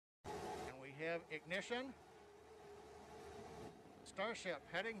have ignition. Starship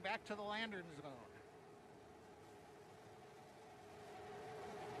heading back to the landing zone.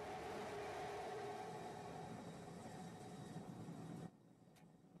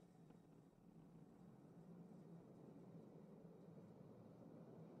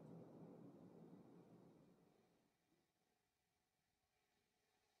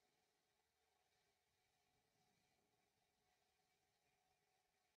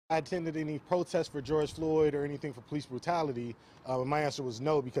 I attended any protests for George Floyd or anything for police brutality, and my answer was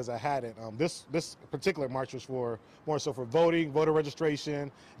no, because I hadn't. This particular march was more so for voting, voter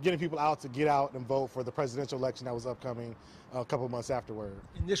registration, getting people out to get out and vote for the presidential election that was upcoming a couple months afterward.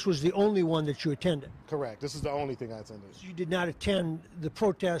 And this was the only one that you attended? Correct. This is the only thing I attended. So you did not attend the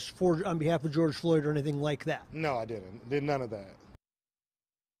protests on behalf of George Floyd or anything like that? No, I didn't. Did none of that.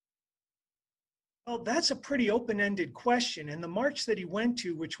 Well, that's a pretty open-ended question. And the march that he went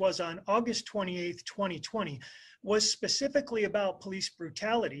to, which was on August 28th, 2020, was specifically about police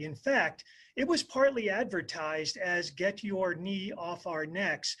brutality. In fact, it was partly advertised as "Get Your Knee Off Our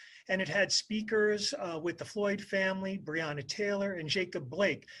Necks," and it had speakers with the Floyd family, Breonna Taylor, and Jacob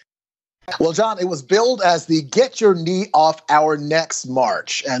Blake. Well, John, it was billed as the Get Your Knee Off Our Necks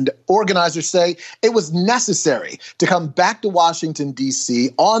March, and organizers say it was necessary to come back to Washington,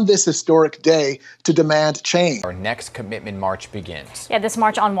 D.C. on this historic day to demand change. Our next commitment march begins. Yeah, this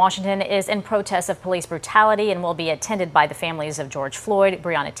march on Washington is in protest of police brutality and will be attended by the families of George Floyd,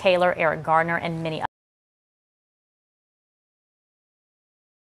 Breonna Taylor, Eric Garner, and many others.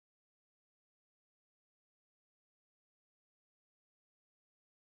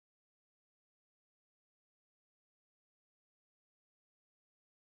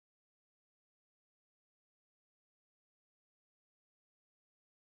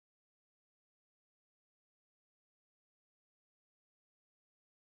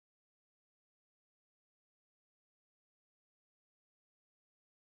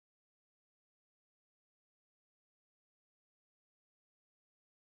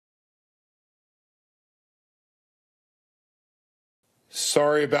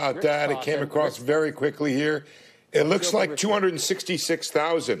 Sorry about that. It came across very quickly here. It looks like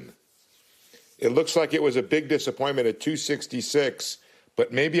 266,000. It looks like it was a big disappointment at 266,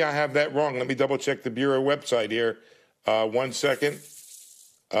 but maybe I have that wrong. Let me double check the Bureau website here. 1 second.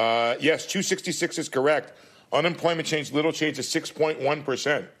 Yes, 266 is correct. Unemployment little change to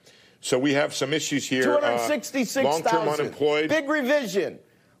 6.1%. So we have some issues here. 266,000. Long-term unemployed. Big revision.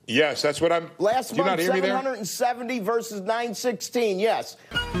 Yes, that's what I'm. Last month, not hear me there? 770 versus 916. Yes.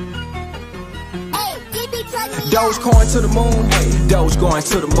 Dogecoin to the moon, Doge going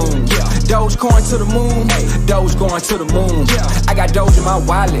to the moon. Dogecoin to the moon, Doge going to the moon. I got Doge in my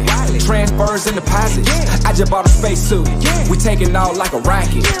wallet, transfers and deposits. I just bought a spacesuit, we taking out like a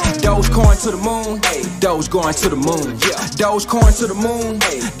rocket. Dogecoin to the moon, Doge going to the moon. Dogecoin to the moon,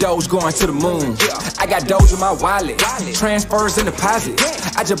 Doge going to the moon. I got Doge in my wallet, transfers and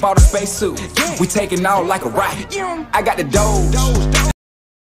deposits. I just bought a spacesuit, we taking out like a rocket. I got the Doge.